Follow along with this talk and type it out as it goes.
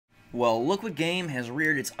Well, look what game has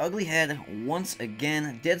reared its ugly head once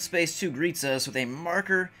again. Dead Space 2 greets us with a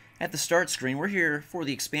marker at the start screen. We're here for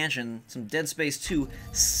the expansion, some Dead Space 2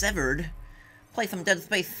 Severed. Play some Dead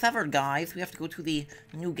Space Severed, guys. We have to go to the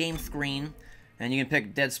new game screen. And you can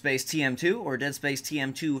pick Dead Space TM2 or Dead Space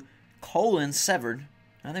TM2 Severed.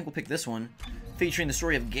 I think we'll pick this one, featuring the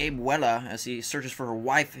story of Gabe Wella as he searches for her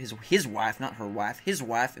wife, his wife, not her wife, his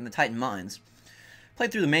wife in the Titan Mines.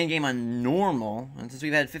 Played through the main game on normal, and since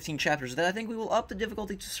we've had 15 chapters of that, I think we will up the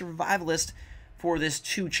difficulty to survivalist for this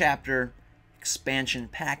 2-chapter expansion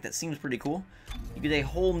pack. That seems pretty cool. You get a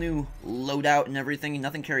whole new loadout and everything, and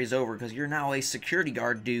nothing carries over because you're now a security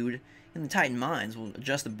guard dude in the Titan Mines. We'll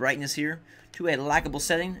adjust the brightness here to a likable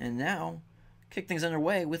setting, and now kick things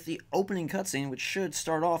underway with the opening cutscene, which should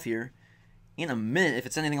start off here in a minute if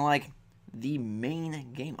it's anything like the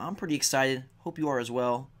main game. I'm pretty excited. Hope you are as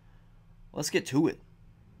well. Let's get to it.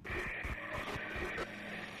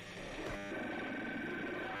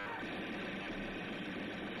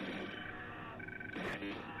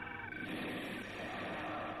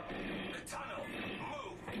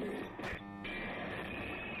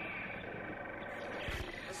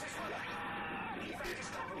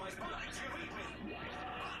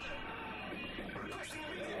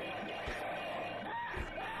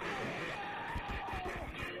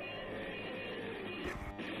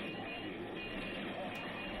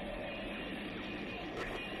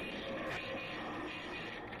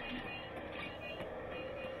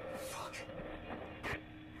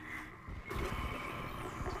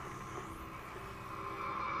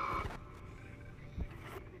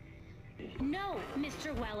 No,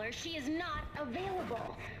 Mr. Weller, she is not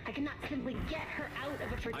available. I cannot simply get her out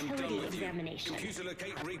of a fertility examination. Computer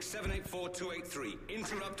locate rig 784283.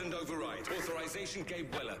 Interrupt and override. Authorization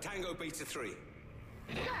Gabe Weller. Tango Beta 3.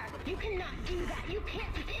 Sir, you cannot do that. You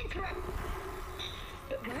can't just interrupt.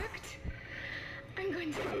 It worked. I'm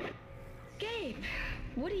going to... Gabe,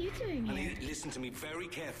 what are you doing here? Honey, listen to me very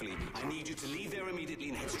carefully. I need you to leave there immediately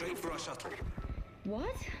and head straight for our shuttle.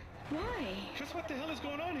 What? Why? Just what the hell is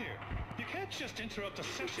going on here? You can't just interrupt a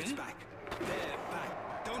session. It's back. There,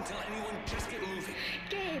 back. Don't tell anyone, just get moving.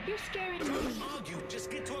 Gabe, you're scaring me. Don't argue, just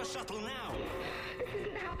get to our shuttle now. This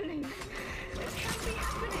isn't happening. This can't be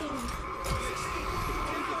happening.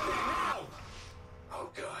 Oh,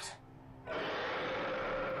 God.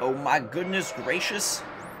 Oh my goodness gracious.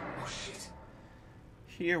 Oh, shit.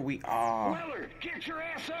 Here we are. Weller, get your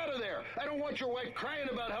ass out of there! I don't want your wife crying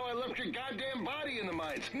about how I left your goddamn body in the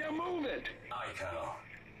mines. Now move it! Aye, Colonel.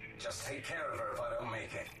 Just take care of her if I don't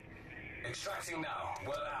make it. Extracting now.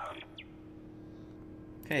 Well out.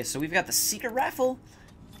 Okay, so we've got the secret rifle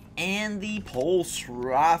and the pulse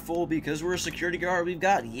rifle. Because we're a security guard, we've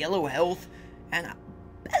got yellow health, and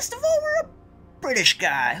best of all, we're a British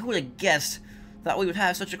guy. Who would have guessed that we would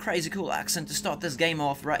have such a crazy cool accent to start this game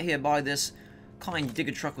off right here by this kind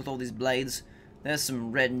digger truck with all these blades. There's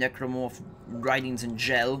some red necromorph writings in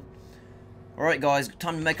gel. Alright guys,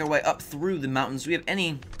 time to make our way up through the mountains. Do we have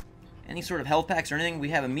any sort of health packs or anything? We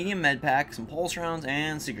have a medium med pack, some pulse rounds,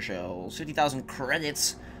 and seeker shells. 50,000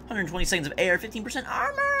 credits, 120 seconds of air, 15%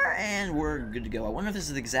 armor, and we're good to go. I wonder if this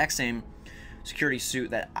is the exact same security suit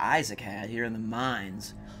that Isaac had here in the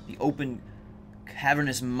mines. The open,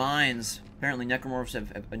 cavernous mines. Apparently necromorphs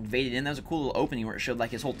have invaded in. That was a cool little opening where it showed like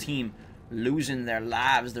his whole team losing their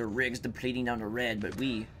lives, their rigs depleting down to red, but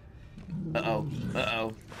we... Uh-oh,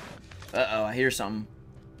 I hear something.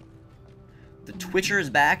 The Twitcher is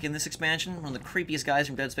back in this expansion, one of the creepiest guys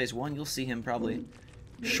from Dead Space 1. You'll see him probably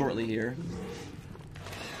shortly here.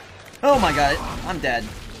 Oh my god, I'm dead.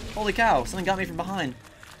 Holy cow, something got me from behind.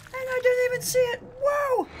 And I didn't even see it.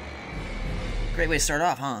 Whoa! Great way to start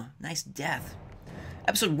off, huh? Nice death.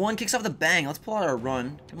 Episode 1 kicks off with a bang. Let's pull out our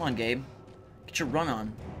run. Come on, Gabe. Get your run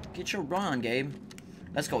on. Get your run on, Gabe.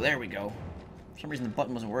 Let's go. There we go. For some reason the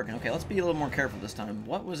button wasn't working. Okay, let's be a little more careful this time.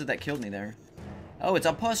 What was it that killed me there? Oh, it's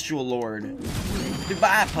a pustule lord.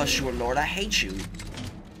 Goodbye, pustule lord. I hate you.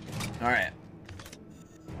 Alright.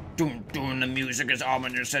 Dun dun, the music is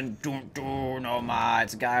ominous and dun dun, oh my.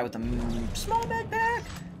 It's a guy with a small med pack.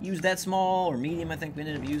 Use that small or medium, I think we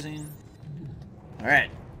ended up using.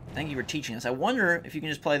 Alright. Thank you for teaching us. I wonder if you can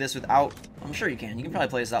just play this without... I'm sure you can. You can probably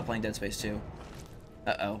play this without playing Dead Space 2.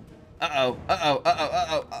 Uh-oh. Uh-oh. Uh-oh. Uh-oh.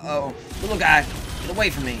 Uh-oh. Uh-oh. Little guy, get away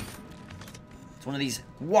from me. It's one of these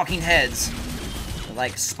walking heads. They're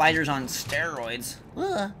like spiders on steroids.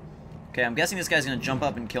 Ugh. Okay, I'm guessing this guy's gonna jump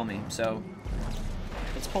up and kill me, so...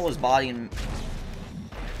 let's pull his body and...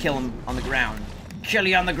 kill him on the ground. Kill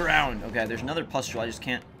you on the ground! Okay, there's another pustule, I just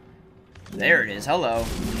can't... There it is, hello.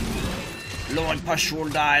 Lord Pustule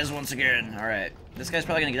dies once again. Alright. This guy's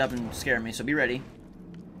probably gonna get up and scare me, so be ready.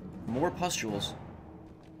 More pustules.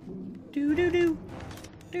 Do-do-do.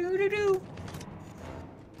 Do-do-do.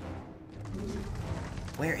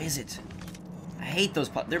 Where is it? I hate those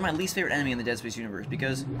they're my least favorite enemy in the Dead Space universe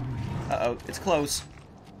because... Uh-oh, it's close.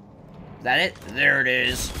 Is that it? There it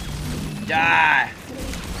is. Die!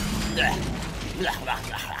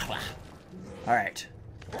 Alright.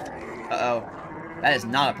 Uh-oh. That is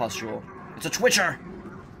not a pustule. It's a twitcher!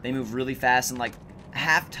 They move really fast and, like,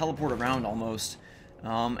 half teleport around almost.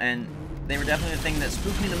 And they were definitely the thing that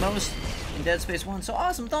spooked me the most in Dead Space 1. So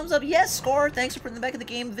awesome, thumbs up, yes, score! Thanks for putting the back of the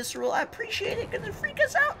game visceral. I appreciate it, gonna freak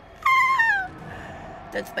us out! Ah!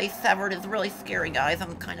 Dead Space Severed is really scary, guys.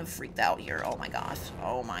 I'm kind of freaked out here. Oh my gosh.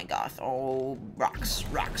 Oh my gosh. Oh, rocks,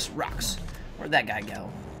 rocks, rocks. Where'd that guy go?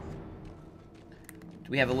 Do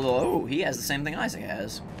we have a little... Oh, he has the same thing Isaac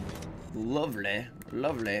has. Lovely,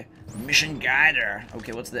 lovely. Mission Guider.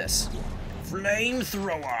 Okay, what's this?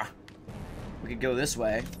 Flamethrower. We could go this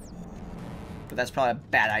way. But that's probably a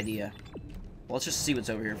bad idea. Well, let's just see what's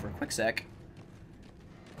over here for a quick sec.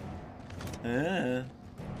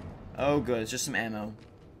 Oh, good. It's just some ammo.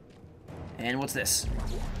 And what's this?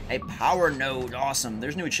 A power node. Awesome.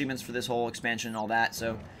 There's new achievements for this whole expansion and all that,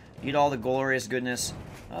 so you get all the glorious goodness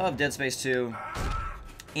of Dead Space 2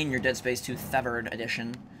 in your Dead Space 2 Severed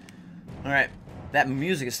edition. Alright. That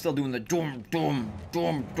music is still doing the doom, doom,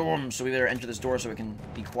 doom, doom, so we better enter this door so it can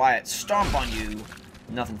be quiet. Stomp on you.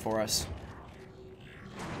 Nothing for us.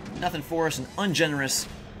 Nothing for us, an ungenerous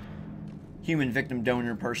human victim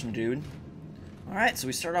donor person, dude. Alright, so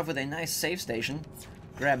we start off with a nice save station.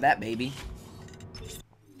 Grab that baby.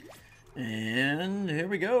 And here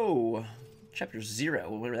we go. Chapter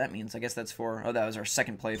 0, whatever that means. I guess that's for... Oh, that was our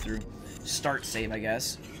second playthrough. Start save, I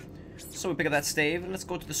guess. So we pick up that save, and let's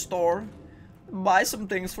go to the store. Buy some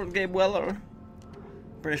things for Gabe Weller.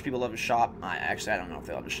 British people love to shop. Actually, I don't know if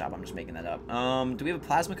they love to shop. I'm just making that up. Do we have a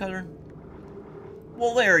plasma cutter?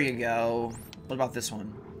 Well, there you go. What about this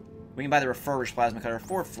one? We can buy the refurbished plasma cutter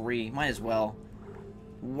for free. Might as well.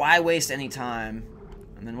 Why waste any time?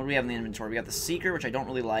 And then what do we have in the inventory? We got the Seeker, which I don't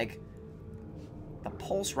really like. The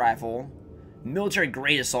Pulse Rifle.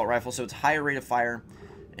 Military-grade assault rifle, so it's higher rate of fire.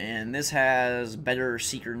 And this has better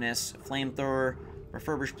Seekerness. Flamethrower.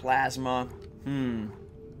 Refurbished plasma. We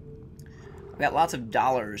got lots of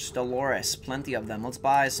dollars. Dolores. Plenty of them. Let's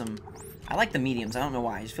buy some... I like the mediums. I don't know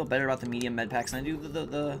why. I just feel better about the medium med packs than I do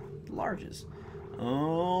the larges.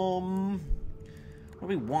 What do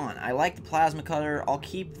we want? I like the plasma cutter. I'll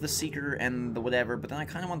keep the Seeker and the whatever, but then I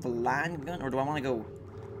kind of want the line gun. Or do I want to go...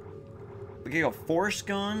 We could go force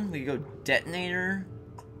gun. We could go detonator.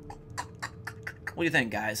 What do you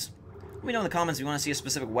think, guys? Let me know in the comments if you want to see a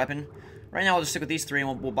specific weapon. Right now, I'll just stick with these three,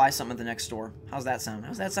 and we'll buy something at the next store. How's that sound?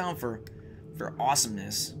 How's that sound for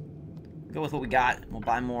awesomeness? Go with what we got, and we'll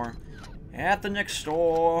buy more at the next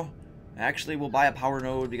store. Actually, we'll buy a power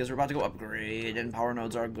node because we're about to go upgrade, and power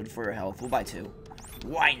nodes are good for your health. We'll buy 2.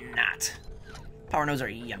 Why not? Power nodes are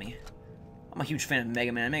yummy. I'm a huge fan of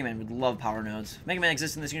Mega Man. Mega Man would love power nodes. If Mega Man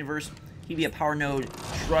exists in this universe, he'd be a power node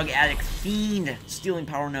drug addict fiend, stealing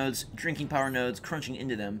power nodes, drinking power nodes, crunching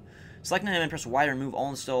into them. Select an item and press Y to remove all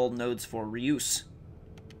installed nodes for reuse.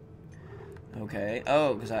 Okay.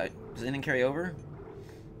 Oh, does anything carry over?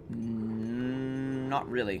 Not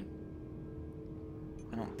really.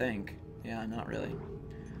 I don't think. Yeah, not really.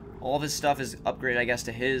 All of his stuff is upgraded, I guess,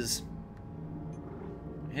 to his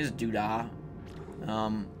doodah.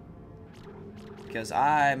 Because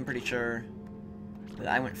I'm pretty sure that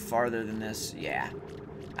I went farther than this. Yeah.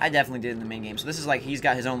 I definitely did in the main game. So this is like he's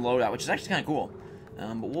got his own loadout, which is actually kind of cool.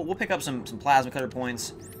 But we'll pick up some plasma cutter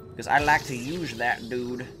points because I like to use that,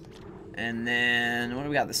 dude. And then what do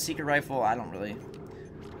we got? The Seeker rifle. I don't really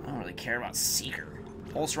care about Seeker.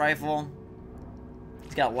 Pulse rifle.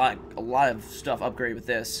 He's got a lot of stuff upgraded with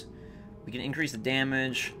this. We can increase the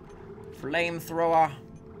damage. Flamethrower.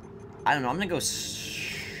 I don't know. I'm gonna go.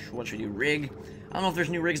 What should we do? Rig. I don't know if there's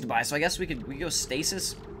new rigs to buy, so I guess we could go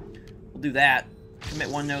stasis. We'll do that. Commit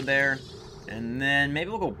 1 node there. And then maybe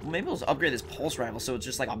we'll just upgrade this pulse rifle so it's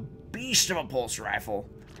just like a beast of a pulse rifle.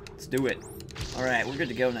 Let's do it. Alright, we're good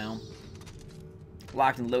to go now.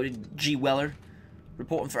 Locked and loaded. G. Weller.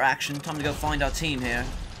 Reporting for action. Time to go find our team here.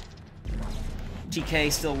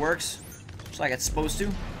 TK still works. Just like it's supposed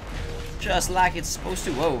to. Just like it's supposed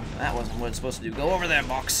to. Whoa, that wasn't what it's supposed to do. Go over there,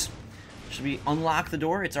 box. Should we unlock the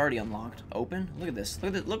door? It's already unlocked. Open? Look at this.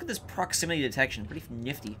 Look at this proximity detection. Pretty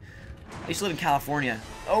nifty. I used to live in California.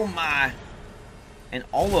 Oh my. And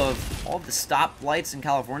all of the stop lights in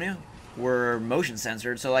California were motion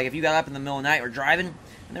censored. So like if you got up in the middle of the night or driving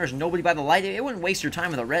and there was nobody by the light, it wouldn't waste your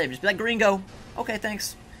time with a red. It'd just be like, green, go. Okay,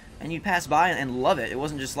 thanks. And you'd pass by and love it. It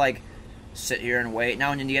wasn't just like sit here and wait.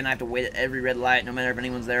 Now in Indiana, I have to wait at every red light, no matter if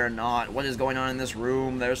anyone's there or not. What is going on in this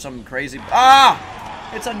room? There's some crazy...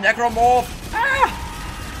 Ah! It's a necromorph!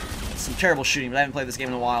 Ah! It's some terrible shooting, but I haven't played this game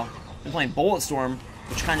in a while. I've been playing Bulletstorm,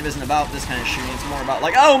 which kind of isn't about this kind of shooting. It's more about,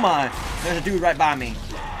 like, oh my! There's a dude right by me.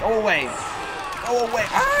 Go away. Go away.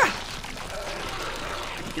 Ah!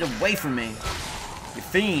 Get away from me. You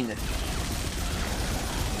fiend.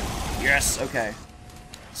 Yes, okay.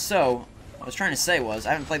 So, what I was trying to say was,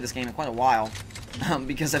 I haven't played this game in quite a while,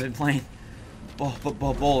 because I've been playing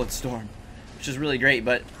Bulletstorm, which is really great,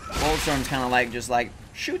 but Bulletstorm's kind of like, just like,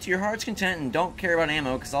 shoot to your heart's content and don't care about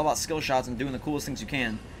ammo, because it's all about skill shots and doing the coolest things you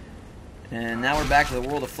can. And now we're back to the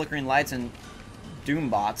world of flickering lights and doom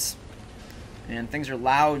bots. And things are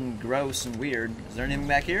loud and gross and weird. Is there anything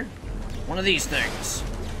back here? One of these things.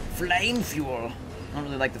 Flame fuel. I don't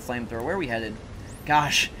really like the flamethrower. Where are we headed?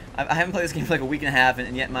 Gosh, I haven't played this game for like a week and a half,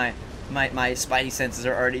 and yet my spidey senses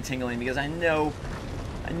are already tingling because I know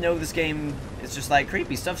this game is just like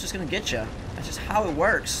creepy. Stuff's just gonna get you. That's just how it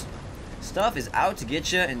works. Stuff is out to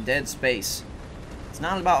get you in dead space. It's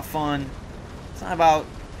not about fun. It's not about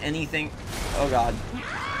anything. Oh god.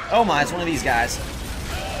 Oh my, it's one of these guys.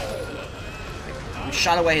 We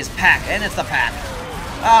shot away his pack, and it's the pack.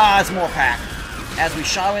 Ah, it's more pack. As we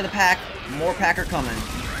shot away the pack, more pack are coming.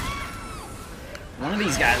 One of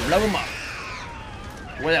these guys, blow them up.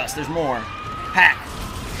 What else? There's more. Pack.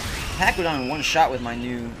 Pack go down in one shot with my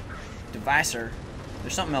new devicer.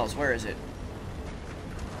 There's something else. Where is it?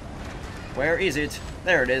 Where is it?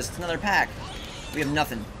 There it is. It's another pack. We have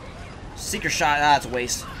nothing. Seeker shot. Ah, it's a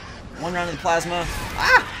waste. One round of the plasma.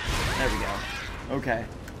 Ah! There we go. Okay.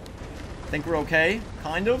 Think we're okay?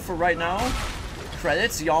 Kind of, for right now.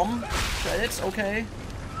 Credits, yum. Credits, okay.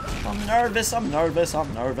 I'm nervous, I'm nervous,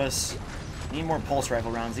 I'm nervous. Need more pulse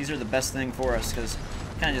rifle rounds. These are the best thing for us, because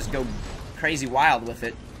kind of just go crazy wild with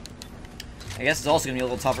it. I guess it's also going to be a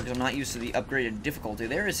little tougher, because I'm not used to the upgraded difficulty.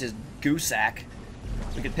 There is his goosack.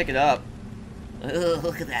 We could pick it up. Ugh,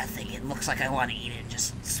 look at that thing. It looks like I want to eat it.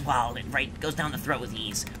 Just swallow it. Right, goes down the throat with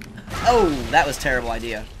ease. Oh, that was a terrible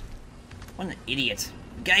idea. What an idiot.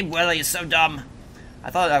 Gabe Weller, you're so dumb.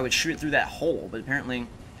 I thought I would shoot it through that hole, but apparently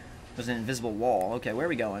there's an invisible wall. Okay, where are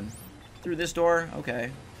we going? Through this door?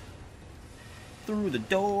 Okay. Through the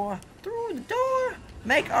door. Through the door.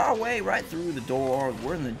 Make our way right through the door.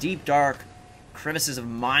 We're in the deep, dark crevices of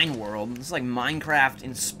Mine World. This is like Minecraft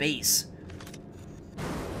in space.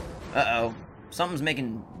 Uh-oh. Something's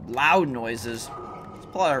making loud noises. Let's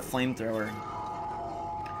pull out our flamethrower.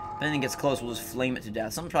 If anything gets close, we'll just flame it to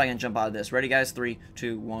death. Something's probably gonna jump out of this. Ready, guys? 3,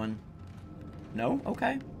 2, 1. No?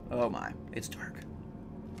 Okay. Oh my. It's dark.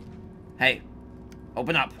 Hey.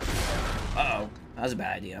 Open up. Uh-oh. That was a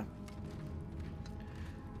bad idea.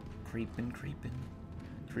 Creeping, creeping.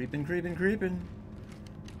 Creeping, creeping, creeping.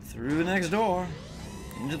 Through the next door.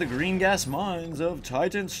 Into the green gas mines of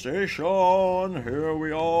Titan Station. Here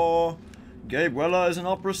we are. Gabe Weller is an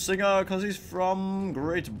opera singer because he's from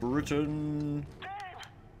Great Britain.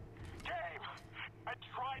 Gabe! I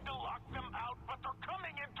tried to lock them out, but they're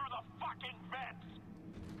coming in through the fucking vents!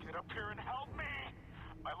 Get up here and help me!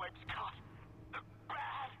 My leg's caught.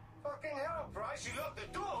 Bad! Fucking hell, Bryce, you locked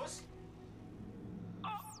the doors?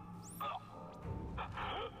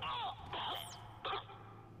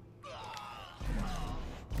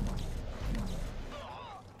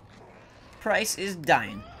 Price is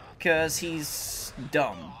dying. Because he's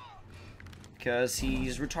dumb. Because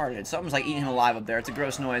he's retarded. Something's like eating him alive up there. It's a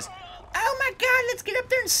gross noise. Oh my god, let's get up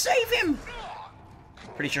there and save him!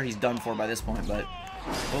 Pretty sure he's done for by this point, but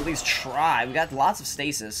we'll at least try. We got lots of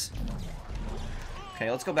stasis.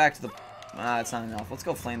 Okay, let's go back to the... that's not enough. Let's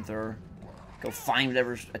go flamethrower. Go find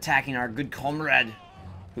whatever's attacking our good comrade,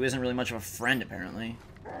 who isn't really much of a friend, apparently.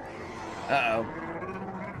 Uh-oh.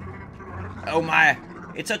 Oh my!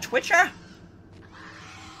 It's a Twitcher!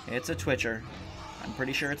 It's a Twitcher. I'm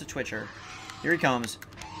pretty sure it's a Twitcher. Here he comes.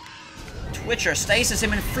 Twitcher, stasis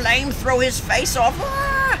him and flamethrow his face off!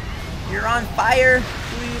 Ah! You're on fire!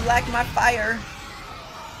 Do you like my fire?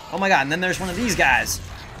 Oh my god, and then there's one of these guys.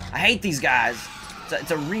 I hate these guys.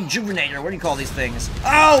 It's a rejuvenator. What do you call these things?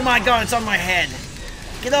 Oh my god, it's on my head.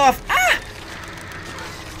 Get off. Ah!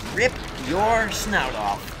 Rip your snout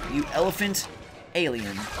off, you elephant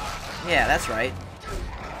alien. Yeah, that's right.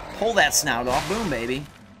 Pull that snout off. Boom, baby.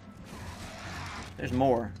 There's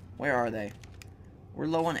more. Where are they? We're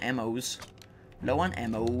low on ammos. Low on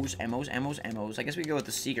ammos. Ammos. I guess we go with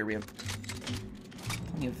the Seeker. We have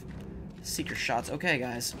plenty of Seeker shots. Okay,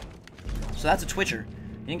 guys. So that's a Twitcher.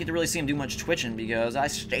 You didn't get to really see him do much twitching because I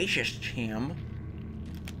stasised him.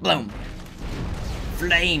 Boom.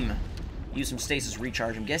 Flame. Use some stasis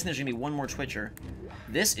recharge. I'm guessing there's going to be one more Twitcher.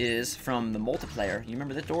 This is from the multiplayer. You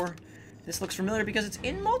remember that door? This looks familiar because it's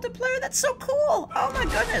in multiplayer. That's so cool. Oh my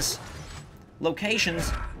goodness.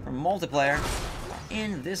 Locations from multiplayer are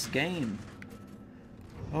in this game.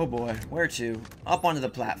 Oh boy, where to? Up onto the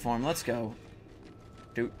platform. Let's go.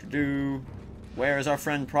 Where is our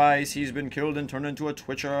friend Price? He's been killed and turned into a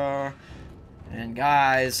Twitcher. And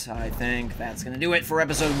guys, I think that's gonna do it for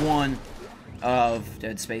episode 1 of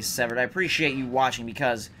Dead Space Severed. I appreciate you watching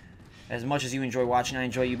because as much as you enjoy watching, I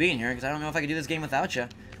enjoy you being here because I don't know if I could do this game without you.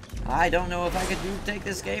 I don't know if I could take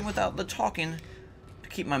this game without the talking to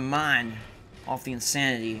keep my mind off the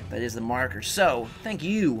insanity that is the marker. So, thank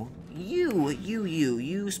you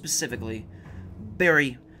specifically,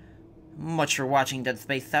 very much for watching Dead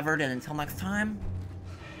Space Severed, and until next time,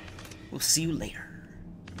 we'll see you later.